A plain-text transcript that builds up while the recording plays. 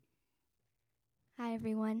Hi,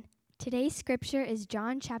 everyone. Today's scripture is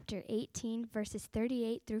John chapter 18, verses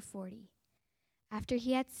 38 through 40. After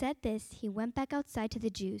he had said this, he went back outside to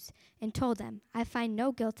the Jews and told them, I find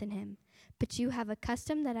no guilt in him, but you have a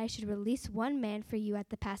custom that I should release one man for you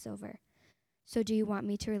at the Passover. So do you want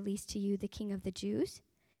me to release to you the king of the Jews?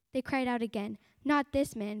 They cried out again, not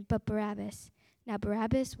this man, but Barabbas. Now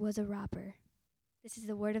Barabbas was a robber. This is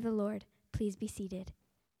the word of the Lord. Please be seated.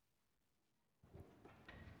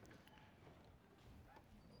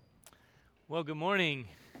 Well, good morning.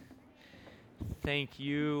 Thank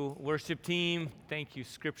you, worship team. Thank you,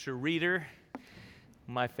 scripture reader.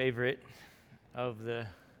 My favorite of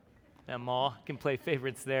them all. Can play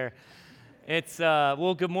favorites there. It's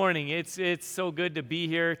good morning. It's so good to be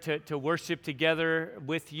here to worship together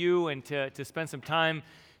with you and to spend some time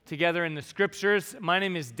together in the scriptures. My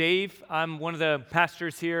name is Dave. I'm one of the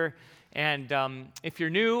pastors here. And if you're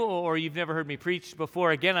new or you've never heard me preach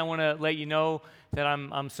before, again, I want to let you know that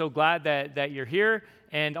I'm so glad that you're here,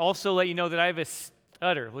 and also let you know that I have a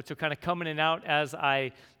stutter, which will kind of come in and out as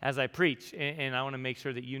I preach, and I want to make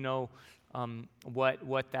sure that you know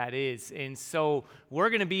what that is. And so we're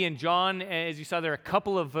going to be in John. As you saw, there are a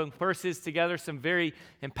couple of verses together, some very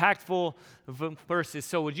impactful verses.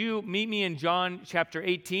 So would you meet me in John chapter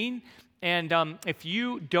 18? And if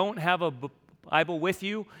you don't have a Bible with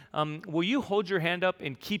you, will you hold your hand up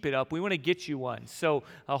and keep it up? We want to get you one. So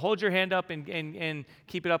hold your hand up and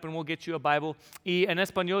keep it up, and we'll get you a Bible. Y en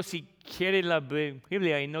español, si quiere la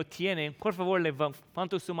Biblia y no tiene, por favor,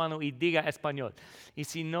 levanta su mano y diga español. Y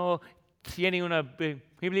si no tiene una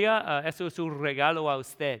Biblia, eso es un regalo a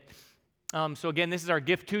usted. So again, this is our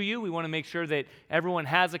gift to you. We want to make sure that everyone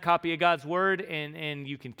has a copy of God's Word, and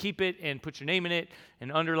you can keep it and put your name in it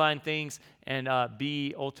and underline things and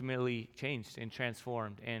be ultimately changed and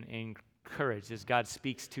transformed and encouraged as God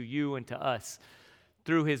speaks to you and to us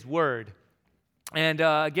through His Word. And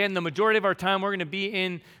again, the majority of our time we're going to be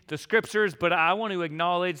in the Scriptures, but I want to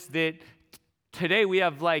acknowledge that today we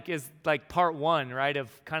have like part one, right,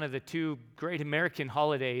 of kind of the two great American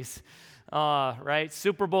holidays. Right?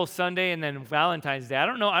 Super Bowl Sunday and then Valentine's Day. I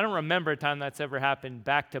don't remember a time that's ever happened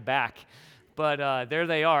back to back, but there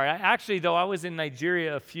they are. Actually, though, I was in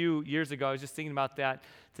Nigeria a few years ago. I was just thinking about that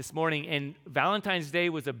this morning, and Valentine's Day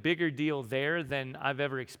was a bigger deal there than I've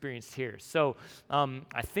ever experienced here. So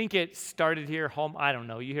I think it started here home. I don't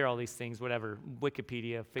know. You hear all these things, whatever.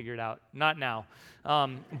 Wikipedia, figure it out. Not now.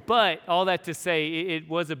 But all that to say, it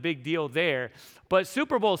was a big deal there. But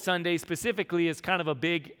Super Bowl Sunday specifically is kind of a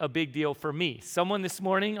big deal for me. Someone this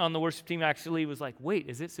morning on the worship team actually was like, wait,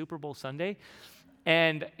 is it Super Bowl Sunday?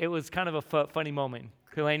 And it was kind of a funny moment.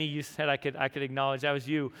 Kalani, you said I could acknowledge that was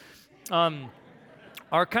you.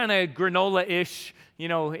 Our kind of granola-ish,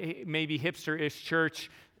 maybe hipster-ish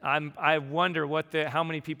church, I wonder how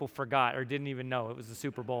many people forgot or didn't even know it was the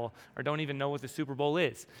Super Bowl or don't even know what the Super Bowl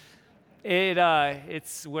is.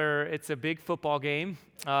 It's a big football game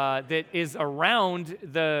that is around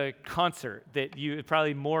the concert that you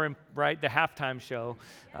probably more right the halftime show.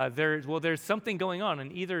 There's something going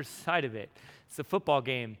on either side of it. It's a football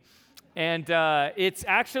game, and it's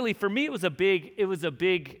actually for me it was a big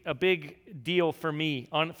deal for me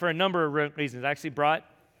for a number of reasons. I actually brought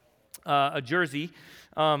a jersey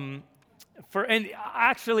and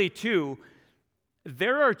actually too,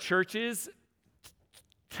 there are churches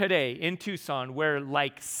today in Tucson where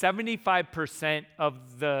like 75%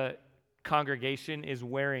 of the congregation is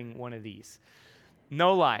wearing one of these.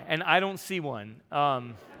 No lie. And I don't see one.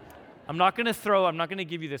 I'm not going to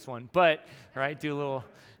give you this one, but, right, do a little.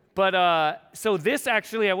 But so this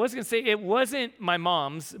actually, I was going to say it wasn't my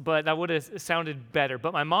mom's, but that would have sounded better.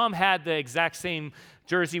 But my mom had the exact same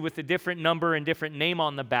jersey with a different number and different name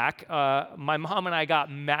on the back. My mom and I got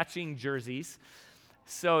matching jerseys.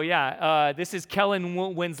 So yeah, this is Kellen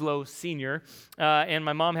Winslow Sr., and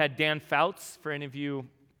my mom had Dan Fouts, for any of you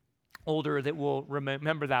older that will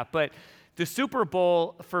remember that. But the Super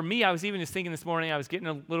Bowl, for me, I was even just thinking this morning, I was getting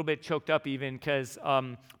a little bit choked up even because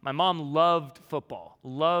my mom loved football,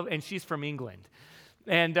 and she's from England.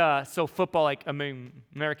 And so football, like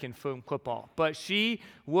American football. But she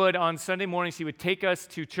would, on Sunday mornings, she would take us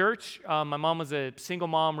to church. My mom was a single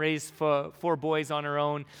mom, raised four boys on her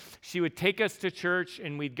own. She would take us to church,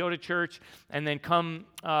 and we'd go to church, and then come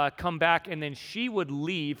back, and then she would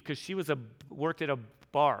leave because she worked at a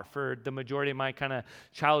bar for the majority of my kind of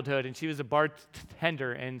childhood, and she was a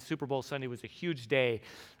bartender, and Super Bowl Sunday was a huge day.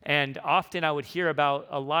 And often I would hear about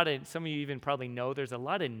some of you even probably know, there's a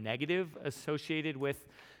lot of negative associated with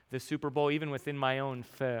the Super Bowl, even within my own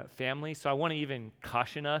family. So I want to even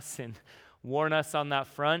caution us and warn us on that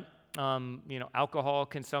front. Alcohol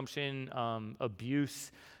consumption,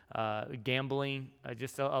 abuse, gambling,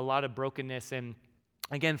 just a lot of brokenness. And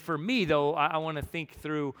again, for me though, I want to think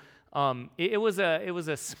through. It was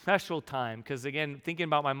a special time because again, thinking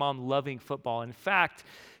about my mom loving football. In fact,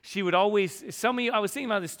 she would always. Some of you, I was thinking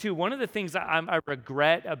about this too. One of the things I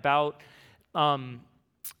regret about.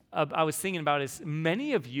 I was thinking about is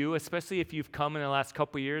many of you, especially if you've come in the last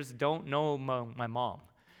couple of years, don't know my mom.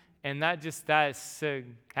 And that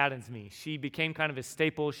saddens me. She became kind of a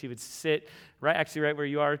staple. She would sit right where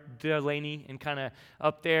you are, Delaney, and kind of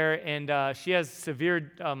up there. And she has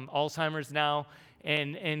severe Alzheimer's now.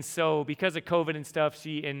 And so because of COVID and stuff,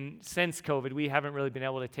 since COVID, we haven't really been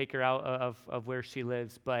able to take her out of where she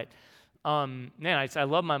lives. But man, I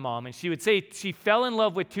love my mom. And she would say she fell in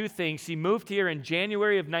love with two things. She moved here in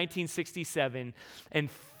January of 1967 and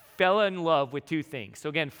fell in love with two things. So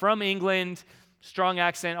again, from England, strong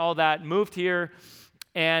accent, all that, moved here.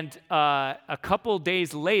 And a couple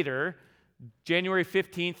days later, January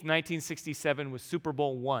 15th, 1967 was Super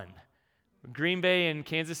Bowl I. Green Bay and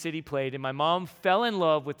Kansas City played, and my mom fell in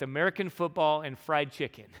love with American football and fried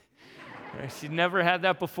chicken. She'd never had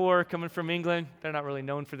that before, coming from England. They're not really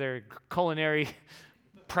known for their culinary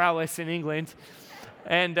prowess in England.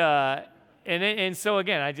 And so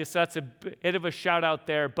again, that's a bit of a shout out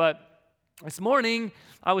there. But this morning,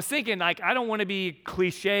 I was thinking, I don't want to be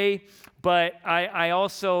cliche, but I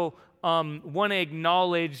also want to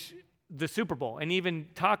acknowledge the Super Bowl and even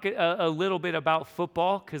talk a little bit about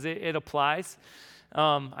football because it applies.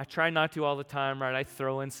 I try not to all the time, right? I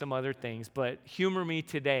throw in some other things, but humor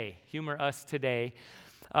us today.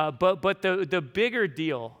 But the bigger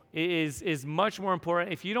deal is much more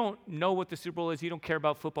important. If you don't know what the Super Bowl is, you don't care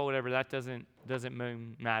about football, whatever, that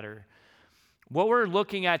doesn't matter. What we're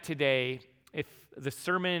looking at today, if the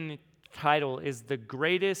sermon title is The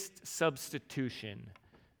Greatest Substitution.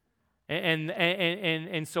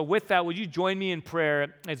 And so with that, would you join me in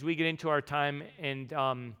prayer as we get into our time?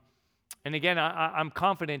 And again, I'm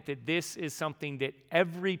confident that this is something that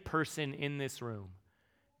every person in this room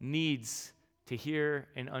needs to hear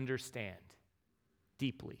and understand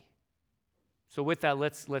deeply. So with that,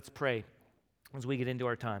 let's pray as we get into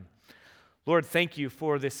our time. Lord, thank you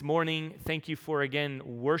for this morning. Thank you for, again,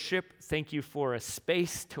 worship. Thank you for a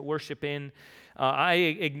space to worship in. I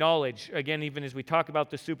acknowledge, again, even as we talk about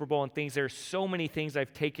the Super Bowl and things, there are so many things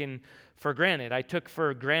I've taken for granted. I took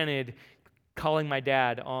for granted calling my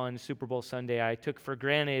dad on Super Bowl Sunday. I took for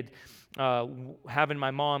granted having my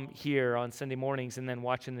mom here on Sunday mornings and then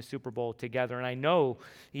watching the Super Bowl together. And I know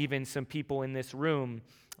even some people in this room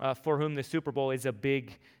for whom the Super Bowl is a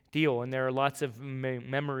big deal, and there are lots of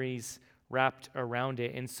memories wrapped around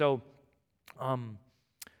it. And so,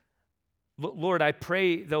 Lord, I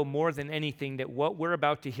pray, though, more than anything, that what we're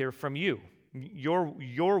about to hear from you,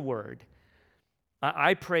 your word,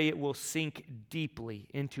 I pray it will sink deeply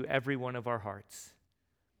into every one of our hearts.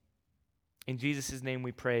 In Jesus' name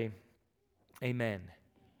we pray, amen.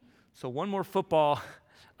 So one more football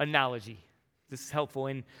analogy. This is helpful.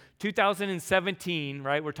 In 2017,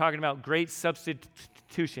 right, we're talking about great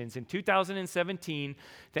substitutions. In 2017,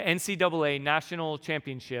 the NCAA National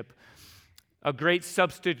Championship, a great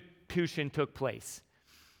substitution took place.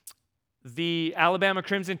 The Alabama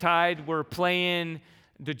Crimson Tide were playing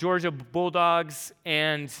the Georgia Bulldogs,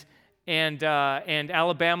 and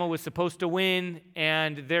Alabama was supposed to win,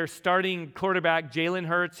 and their starting quarterback, Jalen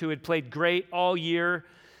Hurts, who had played great all year,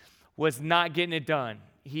 was not getting it done.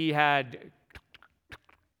 He had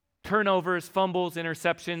turnovers, fumbles,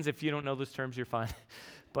 interceptions. If you don't know those terms, you're fine.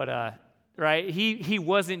 But, right, he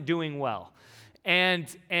wasn't doing well. And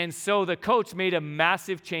so the coach made a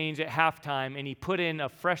massive change at halftime, and he put in a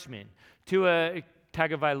freshman, Tua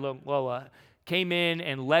Tagovailoa, came in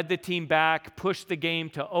and led the team back, pushed the game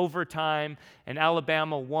to overtime, and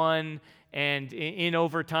Alabama won. And in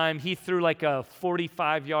overtime, he threw like a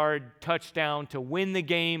 45-yard touchdown to win the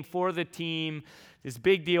game for the team. This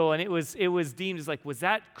big deal, and it was deemed as like, was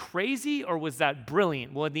that crazy or was that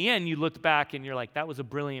brilliant? Well, in the end, you looked back and you're like, that was a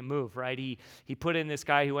brilliant move, right? He put in this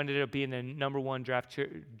guy who ended up being the number one draft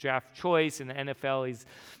choice in the NFL. He's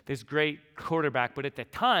this great quarterback, but at the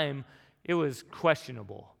time, it was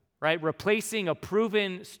questionable, right? Replacing a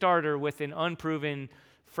proven starter with an unproven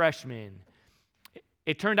freshman.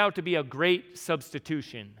 It turned out to be a great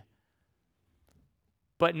substitution,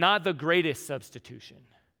 but not the greatest substitution.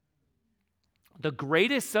 The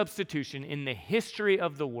greatest substitution in the history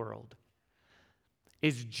of the world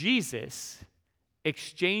is Jesus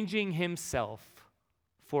exchanging himself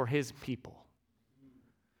for his people.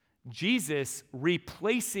 Jesus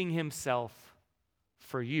replacing himself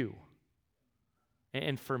for you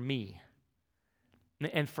and for me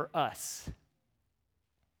and for us.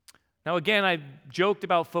 Now, again, I joked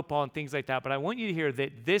about football and things like that, but I want you to hear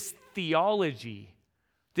that this theology,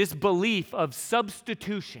 this belief of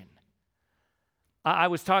substitution, I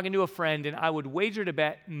was talking to a friend, and I would wager to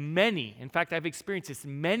bet many, in fact, I've experienced this,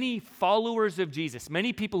 many followers of Jesus,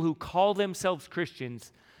 many people who call themselves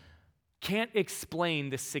Christians, can't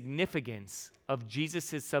explain the significance of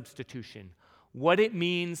Jesus' substitution, what it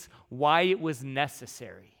means, why it was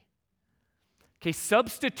necessary. Okay,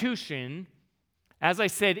 substitution, as I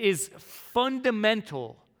said, is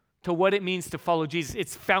fundamental to what it means to follow Jesus.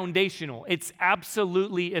 It's foundational. It's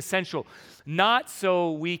absolutely essential. Not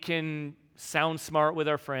so we can sound smart with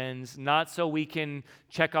our friends, not so we can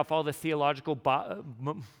check off all the theological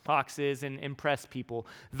boxes and impress people,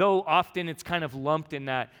 though often it's kind of lumped in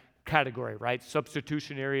that category, right?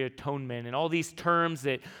 Substitutionary atonement and all these terms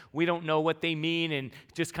that we don't know what they mean and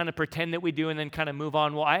just kind of pretend that we do and then kind of move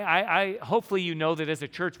on. Well, I hopefully you know that as a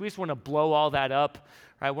church, we just want to blow all that up,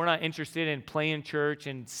 right? We're not interested in playing church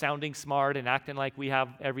and sounding smart and acting like we have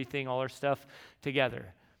everything, all our stuff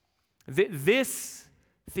together. This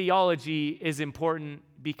theology is important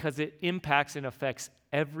because it impacts and affects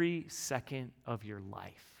every second of your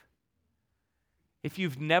life. If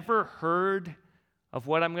you've never heard of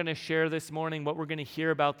what I'm going to share this morning, what we're going to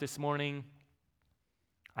hear about this morning,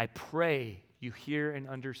 I pray you hear and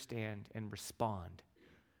understand and respond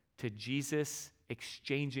to Jesus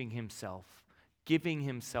exchanging himself, giving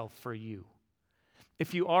himself for you.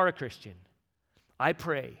 If you are a Christian, I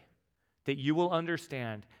pray that you will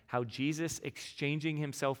understand how Jesus exchanging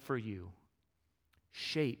himself for you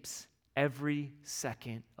shapes every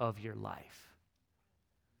second of your life.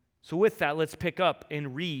 So with that, let's pick up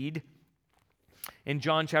and read in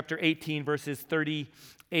John chapter 18, verses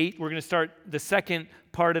 38. We're going to start the second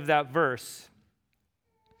part of that verse.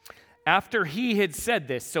 After he had said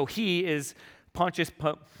this, so he is Pontius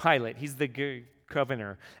Pilate, he's the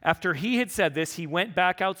governor. After he had said this, he went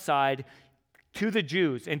back outside to the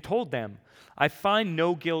Jews and told them, I find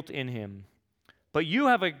no guilt in him, but you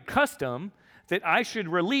have a custom that I should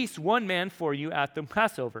release one man for you at the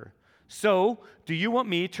Passover. So, do you want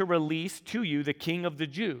me to release to you the king of the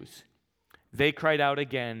Jews? They cried out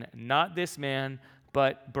again, not this man,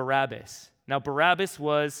 but Barabbas. Now, Barabbas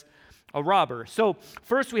was a robber. So,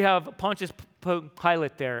 first we have Pontius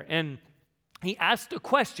Pilate there, and he asked a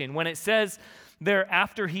question. When it says there,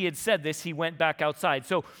 after he had said this, he went back outside.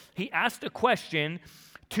 So, he asked a question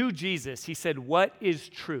to Jesus. He said, what is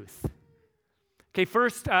truth? Okay,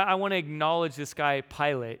 first, I want to acknowledge this guy,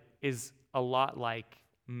 Pilate, is a lot like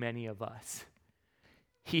many of us.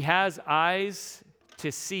 He has eyes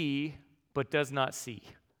to see, but does not see.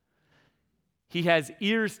 He has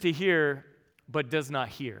ears to hear, but does not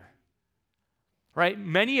hear. Right?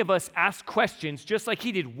 Many of us ask questions just like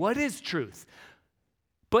he did. What is truth?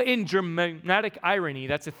 But in dramatic irony,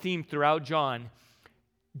 that's a theme throughout John,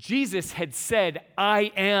 Jesus had said,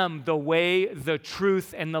 I am the way, the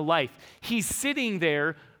truth, and the life. He's sitting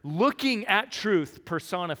there looking at truth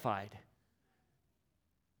personified.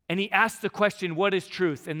 And he asked the question, what is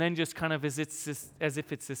truth? And then just kind of as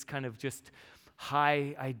if it's this kind of just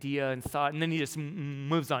high idea and thought, and then he just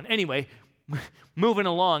moves on. Anyway, moving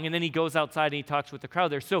along, and then he goes outside and he talks with the crowd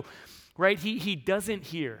there. So, right, he doesn't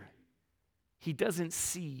hear. He doesn't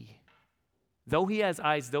see. Though he has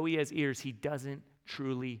eyes, though he has ears, he doesn't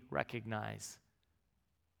truly recognize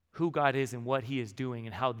who God is and what he is doing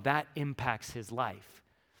and how that impacts his life.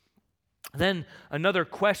 Then another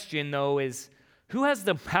question, though, is who has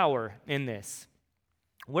the power in this?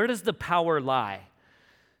 Where does the power lie?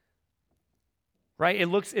 Right?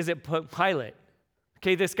 Is it Pilate?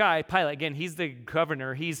 Okay, this guy, Pilate, again, he's the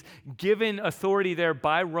governor. He's given authority there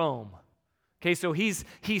by Rome. Okay, so he's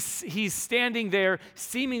standing there,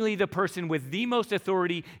 seemingly the person with the most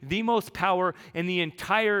authority, the most power in the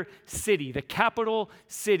entire city, the capital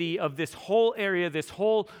city of this whole area, this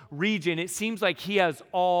whole region. It seems like he has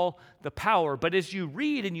all the power. But as you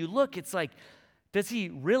read and you look, it's like, does he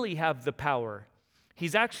really have the power?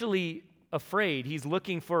 He's actually afraid. He's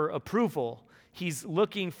looking for approval. He's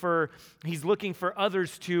looking for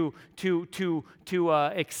others to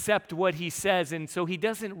accept what he says, and so he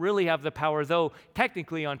doesn't really have the power, though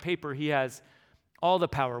technically on paper he has all the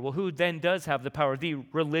power. Well, who then does have the power? The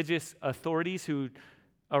religious authorities who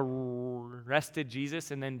arrested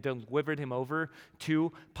Jesus and then delivered him over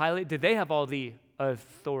to Pilate. Did they have all the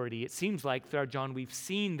authority? It seems like throughout John we've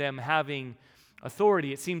seen them having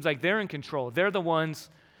authority. It seems like they're in control. They're the ones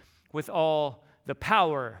with all the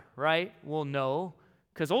power, right? Well, no,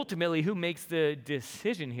 because ultimately, who makes the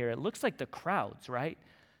decision here? It looks like the crowds, right?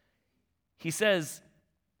 He says,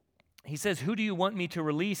 who do you want me to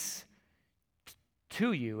release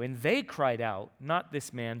to you." And they cried out, "Not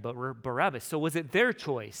this man, but Barabbas." So was it their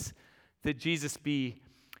choice that Jesus be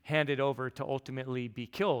handed over to ultimately be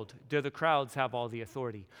killed? Do the crowds have all the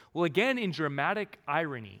authority? Well, again, in dramatic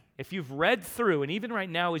irony, if you've read through, and even right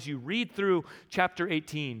now as you read through chapter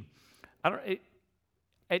 18,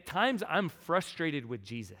 at times I'm frustrated with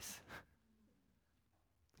Jesus.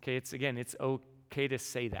 Okay, it's okay to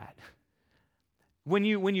say that. When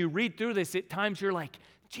you read through this, at times you're like,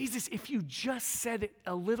 Jesus, if you just said it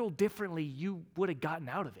a little differently, you would have gotten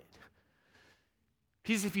out of it.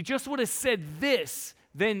 Because if you just would have said this,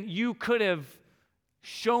 then you could have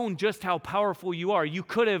shown just how powerful you are. You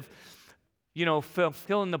could have,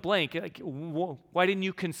 fill in the blank. Like, why didn't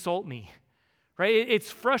you consult me? Right? It's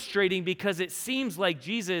frustrating because it seems like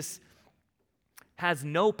Jesus has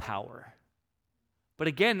no power. But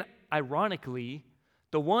again, ironically,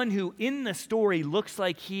 the one who in the story looks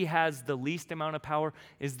like he has the least amount of power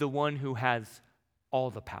is the one who has all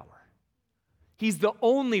the power. He's the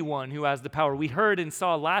only one who has the power. We heard and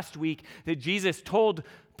saw last week that Jesus told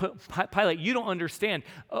Pilate, "You don't understand.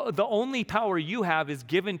 The only power you have is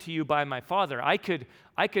given to you by my Father. I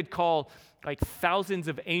could call like thousands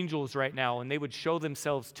of angels right now, and they would show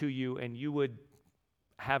themselves to you, and you would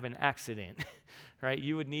have an accident." Right?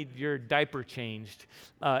 You would need your diaper changed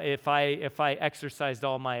if I exercised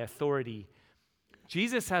all my authority.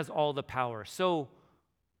 Jesus has all the power. So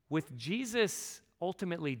with Jesus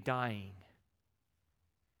ultimately dying,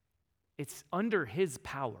 it's under his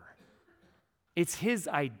power. It's his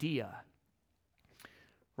idea.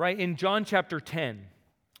 Right? In John chapter 10,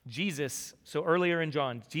 so earlier in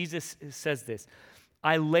John, Jesus says this,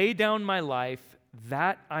 "I lay down my life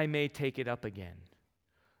that I may take it up again.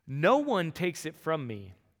 No one takes it from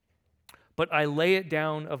me, but I lay it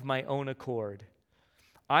down of my own accord.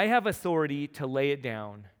 I have authority to lay it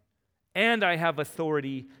down, and I have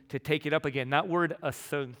authority to take it up again." That word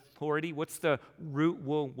authority, what's the root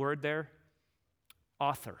word there?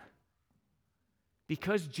 Author.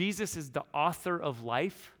 Because Jesus is the author of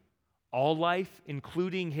life, all life,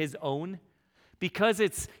 including his own, because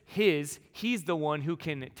it's his, he's the one who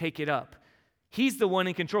can take it up. He's the one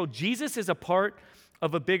in control. Jesus is a part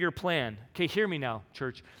of a bigger plan. Okay, hear me now,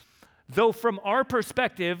 church. Though from our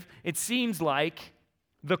perspective, it seems like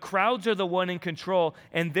the crowds are the one in control,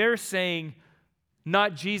 and they're saying,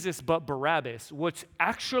 not Jesus, but Barabbas. What's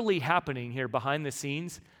actually happening here behind the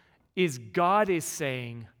scenes is God is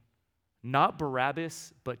saying, not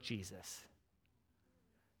Barabbas, but Jesus.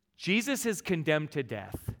 Jesus is condemned to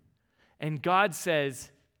death, and God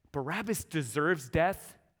says, Barabbas deserves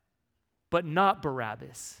death, but not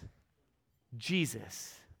Barabbas.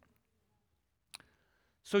 Jesus.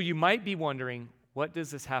 So you might be wondering, what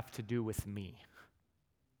does this have to do with me?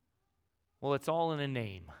 Well, it's all in a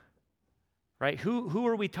name, right? Who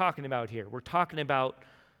are we talking about here? We're talking about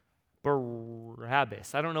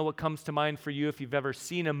Barabbas. I don't know what comes to mind for you if you've ever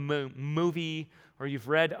seen a movie or you've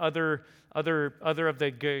read other of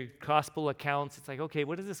the gospel accounts. It's like, okay,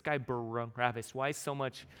 what is this guy Barabbas? Why is so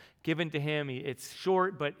much given to him? It's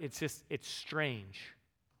short, but it's strange.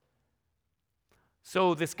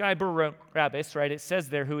 So this guy Barabbas, right, it says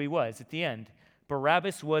there who he was at the end.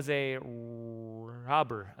 Barabbas was a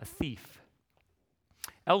robber, a thief.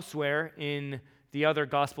 Elsewhere in the other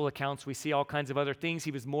gospel accounts, we see all kinds of other things.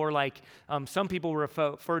 He was more like, some people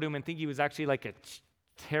refer to him and think he was actually like a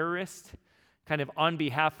terrorist, kind of on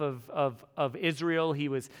behalf of Israel. He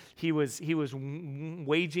was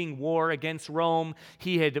waging war against Rome.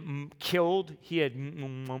 He had killed, he had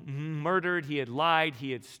murdered, he had lied,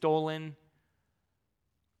 he had stolen.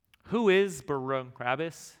 Who is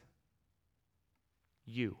Barabbas?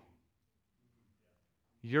 You.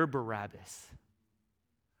 You're Barabbas.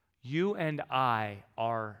 You and I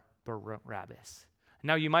are Barabbas.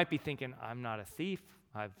 Now you might be thinking, I'm not a thief.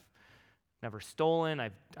 I've never stolen.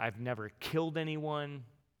 I've never killed anyone.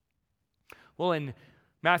 Well, in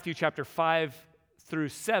Matthew chapter 5 through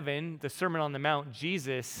 7, the Sermon on the Mount,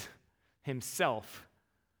 Jesus himself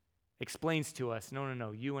explains to us,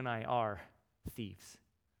 no, you and I are thieves.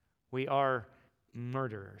 We are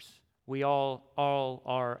murderers. We all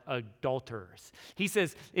are adulterers. He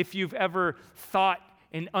says, if you've ever thought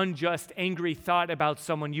an unjust, angry thought about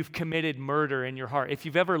someone, you've committed murder in your heart. If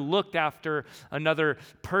you've ever looked after another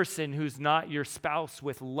person who's not your spouse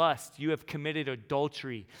with lust, you have committed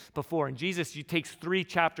adultery before. And Jesus takes 3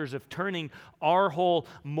 chapters of turning our whole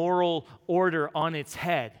moral order on its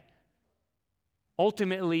head.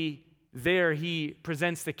 Ultimately, there he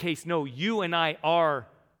presents the case, no, you and I are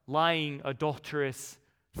lying, adulterous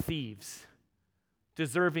thieves,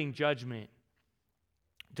 deserving judgment,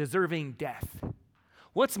 deserving death.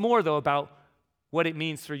 What's more, though, about what it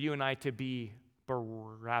means for you and I to be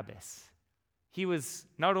Barabbas. He was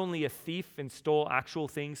not only a thief and stole actual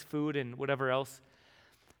things, food and whatever else,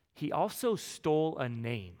 he also stole a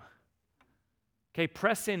name. Okay,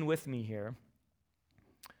 press in with me here.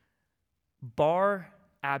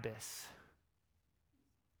 Barabbas,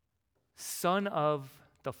 son of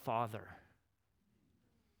the Father.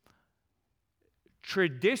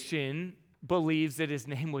 Tradition believes that his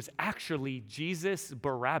name was actually Jesus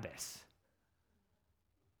Barabbas.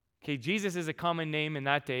 Okay, Jesus is a common name in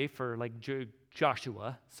that day for like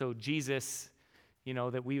Joshua. So Jesus,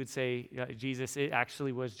 that we would say Jesus, it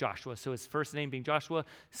actually was Joshua. So his first name being Joshua,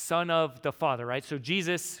 son of the Father, right? So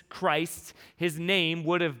Jesus Christ, his name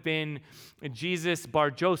would have been Jesus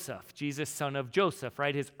Bar Joseph, Jesus son of Joseph,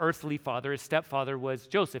 right? His earthly father, his stepfather was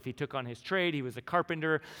Joseph. He took on his trade. He was a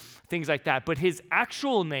carpenter, things like that. But his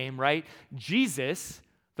actual name, right? Jesus,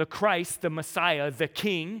 the Christ, the Messiah, the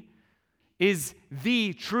King, is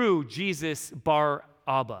the true Jesus Bar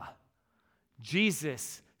Abba.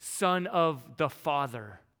 Jesus, son of the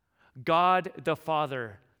Father, God the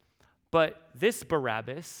Father. But this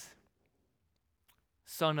Barabbas,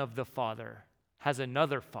 son of the Father, has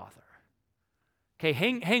another father. Okay,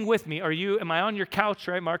 hang with me. Am I on your couch,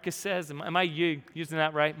 right? Marcus says. Am I using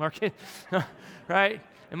that right, Marcus? Right?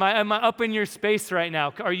 Am I up in your space right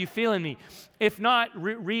now? Are you feeling me? If not,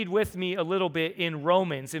 read with me a little bit in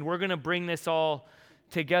Romans, and we're going to bring this all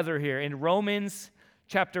together here. In Romans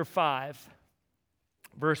chapter 5,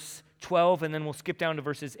 verse 12, and then we'll skip down to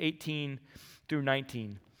verses 18 through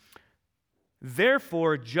 19.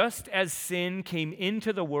 Therefore, just as sin came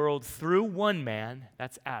into the world through one man,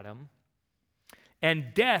 that's Adam,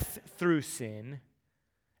 and death through sin,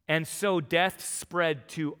 and so death spread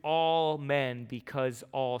to all men because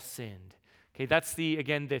all sinned. Okay, that's the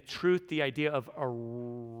truth, the idea of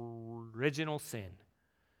original sin.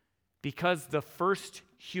 Because the first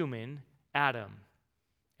human, Adam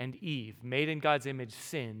and Eve, made in God's image,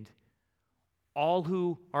 sinned, all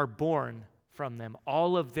who are born from them,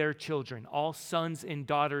 all of their children, all sons and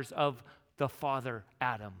daughters of the father,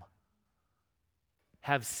 Adam,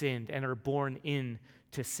 have sinned and are born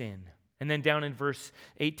into sin. And then down in verse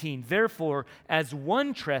 18, therefore, as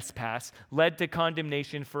one trespass led to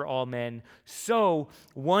condemnation for all men, so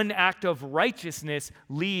one act of righteousness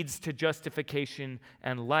leads to justification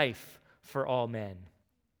and life for all men.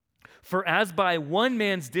 For as by one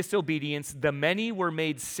man's disobedience the many were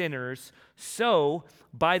made sinners, so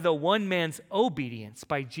by the one man's obedience,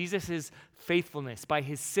 by Jesus' faithfulness, by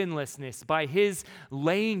his sinlessness, by his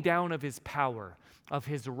laying down of his power, of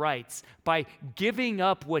his rights, by giving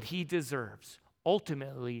up what he deserves,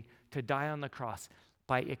 ultimately to die on the cross,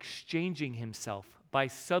 by exchanging himself, by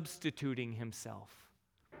substituting himself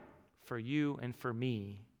for you and for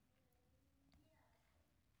me,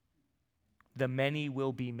 the many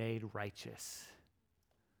will be made righteous.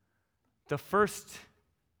 The first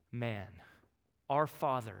man, our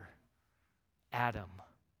father, Adam,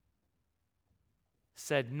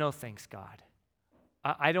 said, no thanks, God.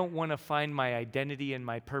 I don't want to find my identity and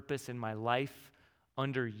my purpose in my life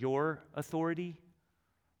under your authority.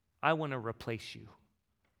 I want to replace you.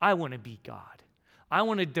 I want to be God. I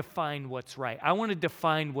want to define what's right. I want to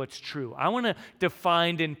define what's true. I want to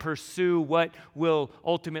define and pursue what will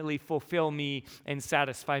ultimately fulfill me and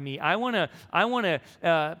satisfy me. I want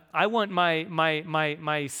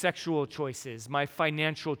my sexual choices, my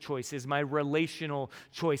financial choices, my relational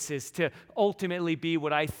choices to ultimately be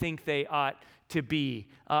what I think they ought to be.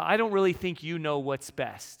 I don't really think you know what's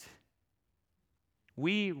best.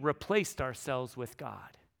 We replaced ourselves with God.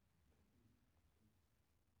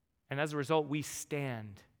 And as a result, we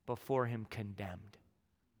stand before him condemned.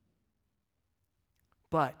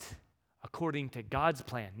 But according to God's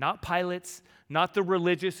plan, not Pilate's, not the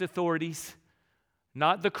religious authorities,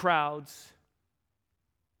 not the crowds,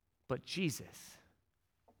 but Jesus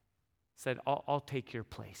said, I'll take your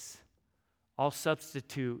place. I'll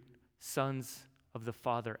substitute sons of the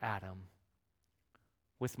Father, Adam,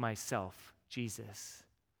 with myself, Jesus,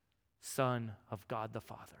 Son of God the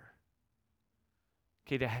Father.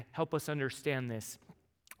 Okay, to help us understand this,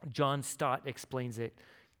 John Stott explains it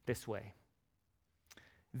this way.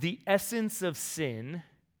 The essence of sin,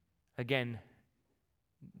 again,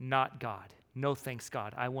 not God. No thanks,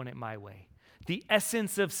 God. I want it my way. The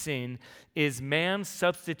essence of sin is man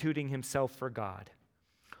substituting himself for God,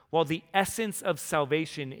 while the essence of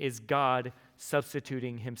salvation is God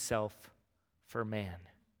substituting himself for man.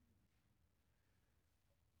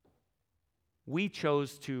 We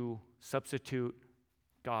chose to substitute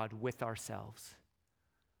God with ourselves.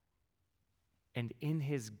 And in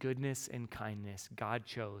his goodness and kindness, God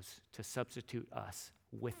chose to substitute us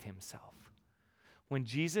with himself. when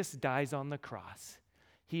Jesus dies on the cross,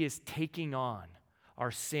 he is taking on our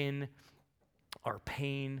sin, our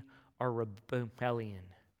pain, our rebellion.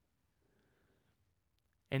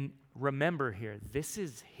 And remember here, this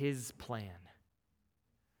is his plan.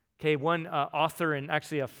 Okay, one author and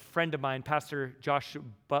actually a friend of mine, Pastor Josh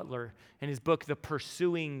Butler, in his book, The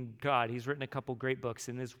Pursuing God, he's written a couple great books.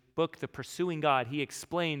 In his book, The Pursuing God, he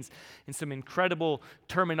explains in some incredible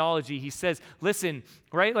terminology. He says, listen,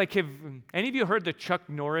 right, like have any of you heard the Chuck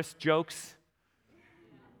Norris jokes?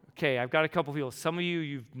 Okay, I've got a couple people. Some of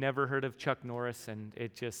you've never heard of Chuck Norris, and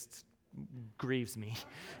it just grieves me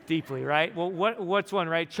deeply, right? Well, what's one,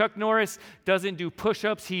 right? Chuck Norris doesn't do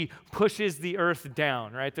push-ups, he pushes the earth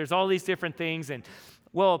down, right? There's all these different things, and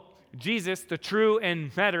well, Jesus, the true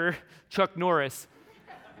and better Chuck Norris,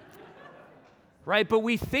 right? But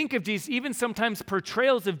we think of Jesus, even sometimes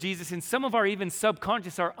portrayals of Jesus, and some of our even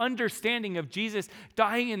subconscious, our understanding of Jesus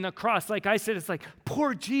dying in the cross. Like I said, it's like,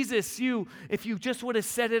 poor Jesus, if you just would have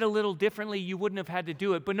said it a little differently, you wouldn't have had to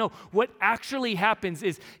do it. But no, what actually happens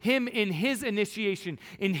is him in his initiation,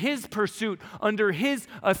 in his pursuit, under his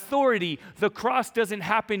authority, the cross doesn't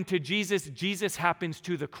happen to Jesus, Jesus happens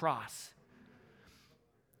to the cross.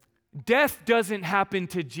 Death doesn't happen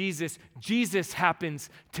to Jesus, Jesus happens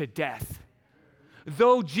to death.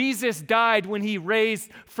 Though Jesus died when he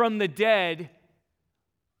raised from the dead,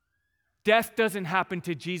 death doesn't happen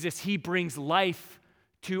to Jesus. He brings life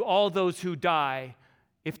to all those who die.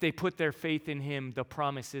 If they put their faith in him, the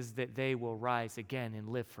promise is that they will rise again and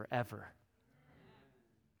live forever.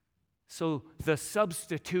 So the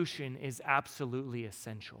substitution is absolutely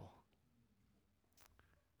essential.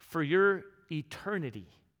 For your eternity,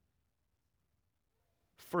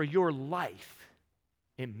 for your life,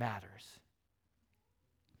 it matters.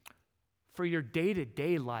 For your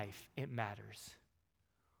day-to-day life, it matters.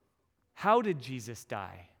 How did Jesus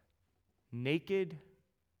die? Naked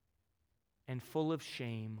and full of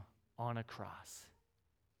shame on a cross.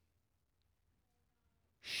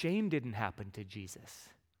 Shame didn't happen to Jesus.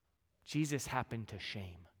 Jesus happened to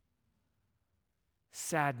shame.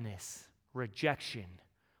 Sadness, rejection,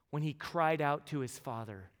 when he cried out to his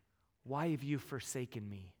Father, "Why have you forsaken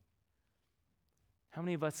me?" How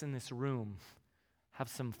many of us in this room have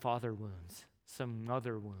some father wounds, some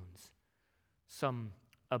mother wounds, some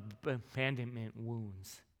abandonment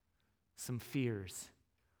wounds, some fears?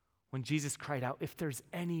 When Jesus cried out, "If there's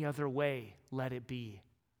any other way, let it be."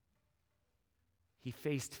 He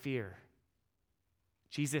faced fear.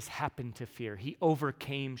 Jesus happened to fear. He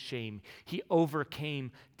overcame shame. He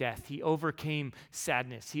overcame death. He overcame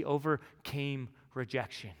sadness. He overcame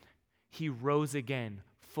rejection. He rose again,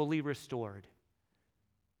 fully restored.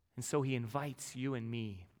 And so he invites you and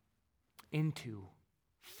me into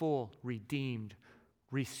full, redeemed,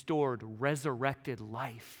 restored, resurrected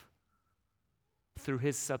life through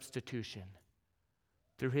his substitution,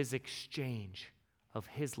 through his exchange of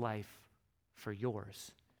his life for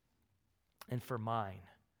yours and for mine.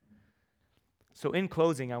 So in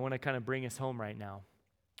closing, I want to kind of bring us home right now.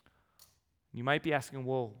 You might be asking,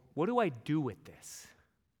 well, what do I do with this?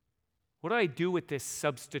 What do I do with this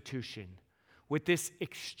substitution, with this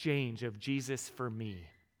exchange of Jesus for me?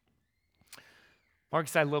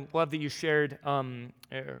 Marcus, I love that you shared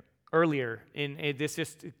earlier, this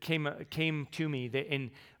just came to me,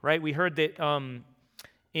 that we heard that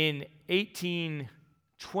in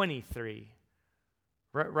 1823,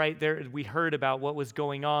 right there, we heard about what was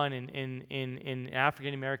going on in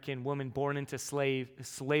African-American woman born into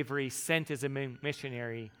slavery, sent as a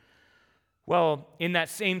missionary. Well, in that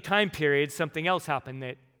same time period, something else happened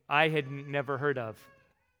that I had never heard of.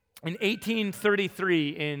 In 1833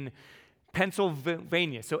 in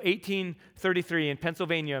Pennsylvania,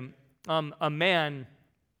 a man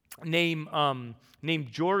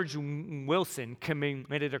named George Wilson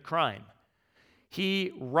committed a crime.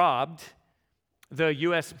 He robbed the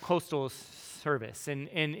U.S. Postal Service, and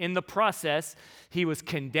in the process, he was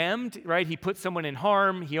condemned, right? He put someone in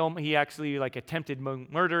harm. He actually attempted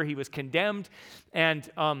murder. He was condemned and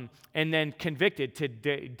then convicted to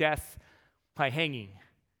death by hanging.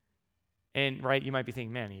 And right, you might be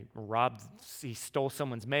thinking, man, he stole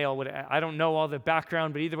someone's mail. I don't know all the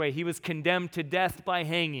background, but either way, he was condemned to death by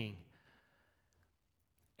hanging.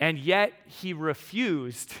 And yet, he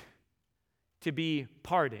refused to be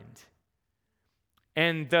pardoned.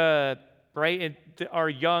 And our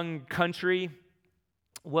young country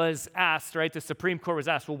was asked, right? The Supreme Court was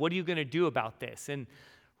asked, well, what are you going to do about this? And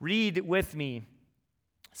read with me.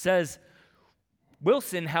 It says,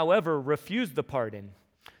 Wilson, however, refused the pardon.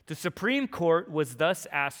 The Supreme Court was thus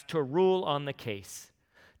asked to rule on the case.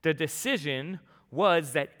 The decision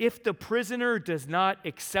was that if the prisoner does not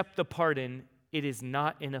accept the pardon, it is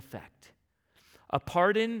not in effect. A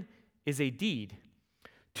pardon is a deed,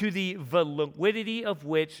 to the validity of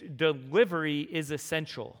which delivery is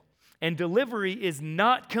essential, and delivery is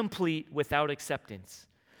not complete without acceptance.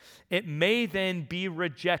 It may then be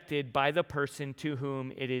rejected by the person to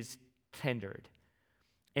whom it is tendered.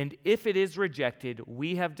 And if it is rejected,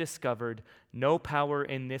 we have discovered no power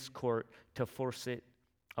in this court to force it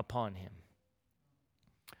upon him.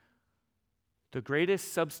 The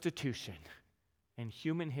greatest substitution in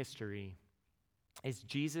human history is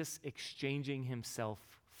Jesus exchanging himself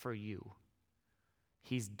for you.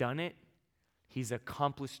 He's done it. He's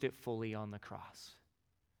accomplished it fully on the cross.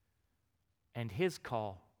 And his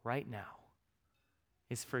call right now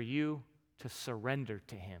is for you to surrender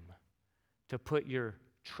to him, to put your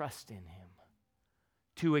trust in him,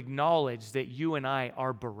 to acknowledge that you and I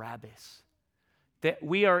are Barabbas, that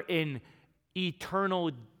we are in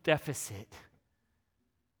eternal deficit,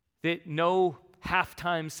 that no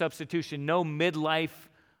halftime substitution, no midlife,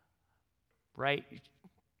 right,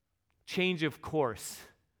 change of course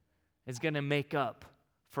is going to make up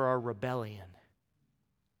for our rebellion.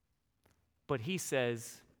 But he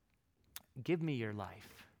says, give me your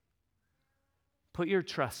life. Put your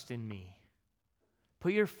trust in me.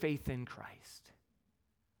 Put your faith in Christ.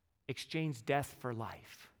 Exchange death for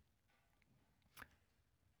life.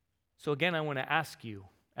 So again, I want to ask you,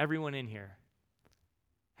 everyone in here,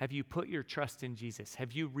 have you put your trust in Jesus?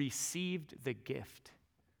 Have you received the gift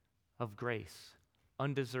of grace,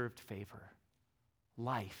 undeserved favor,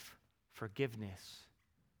 life, forgiveness,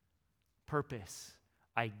 purpose,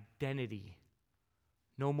 identity,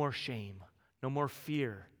 no more shame, no more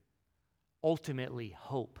fear, ultimately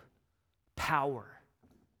hope, power?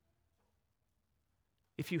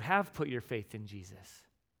 If you have put your faith in Jesus,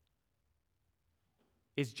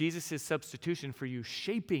 is Jesus' substitution for you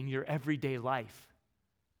shaping your everyday life?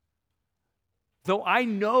 Though I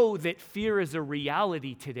know that fear is a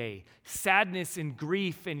reality today, sadness and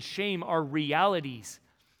grief and shame are realities,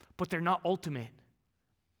 but they're not ultimate.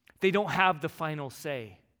 They don't have the final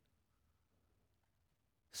say.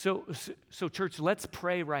 So church, let's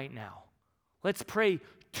pray right now. Let's pray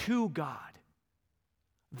to God,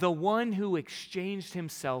 the one who exchanged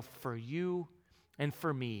himself for you and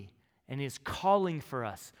for me and is calling for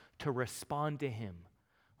us to respond to him.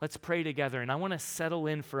 Let's pray together, and I want to settle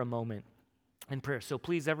in for a moment in prayer. So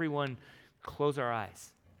please, everyone, close our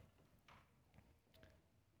eyes.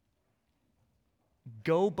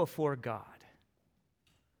 Go before God.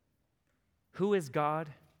 Who is God?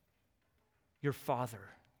 Your Father,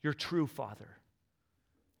 your true Father,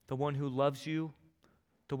 the one who loves you,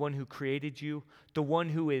 the one who created you, the one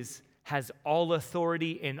who has all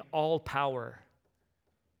authority and all power,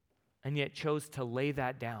 and yet chose to lay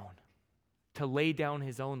that down, to lay down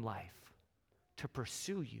his own life, to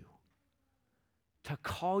pursue you, to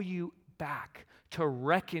call you back, to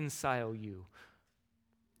reconcile you,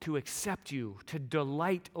 to accept you, to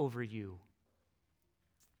delight over you.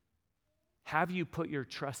 Have you put your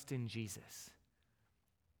trust in Jesus?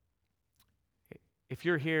 If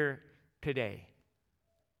you're here today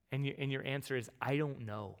and your answer is, I don't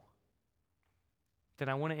know, then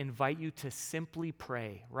I want to invite you to simply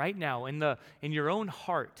pray right now in your own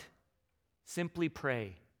heart. Simply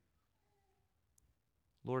pray,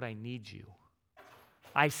 Lord, I need you.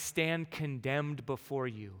 I stand condemned before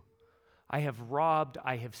you. I have robbed,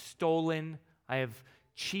 I have stolen, I have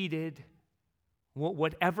cheated,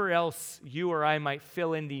 whatever else you or I might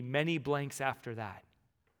fill in the many blanks after that.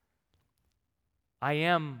 I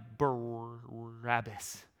am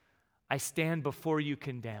Barabbas. I stand before you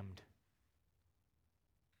condemned.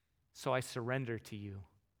 So I surrender to you.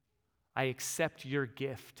 I accept your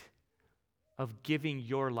gift of giving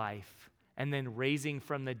your life and then raising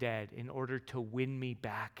from the dead in order to win me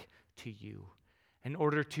back to you, in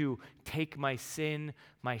order to take my sin,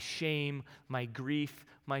 my shame, my grief,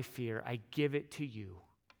 my fear. I give it to you.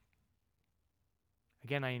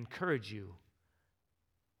 Again, I encourage you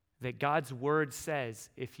that God's word says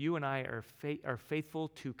if you and I are faithful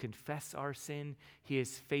to confess our sin, he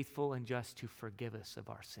is faithful and just to forgive us of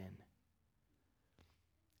our sin.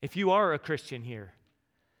 If you are a Christian here,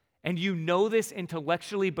 and you know this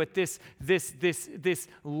intellectually, but this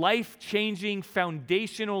life-changing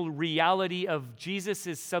foundational reality of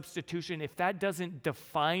Jesus' substitution, if that doesn't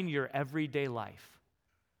define your everyday life,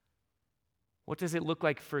 what does it look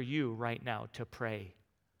like for you right now to pray?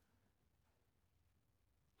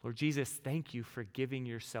 Lord Jesus, thank you for giving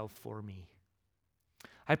yourself for me.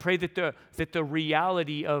 I pray that the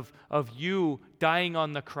reality of you dying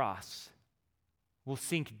on the cross will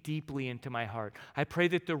sink deeply into my heart. I pray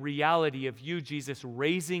that the reality of you, Jesus,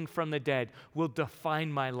 raising from the dead will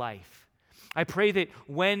define my life. I pray that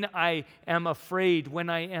when I am afraid, when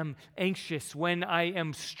I am anxious, when I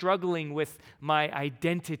am struggling with my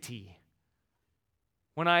identity,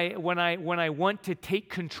 when I want to take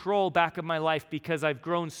control back of my life because I've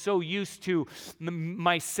grown so used to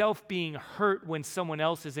myself being hurt when someone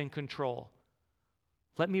else is in control,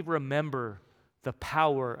 let me remember the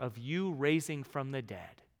power of you raising from the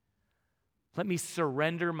dead. Let me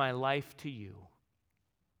surrender my life to you.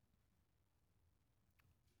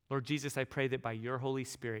 Lord Jesus, I pray that by your Holy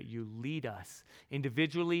Spirit, you lead us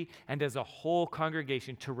individually and as a whole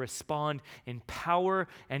congregation to respond in power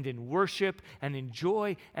and in worship and in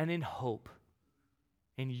joy and in hope.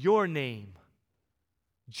 In your name,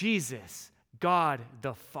 Jesus, God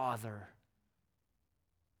the Father,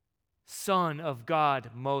 Son of God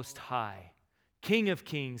Most High, King of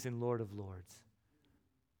Kings and Lord of Lords.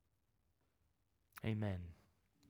 Amen.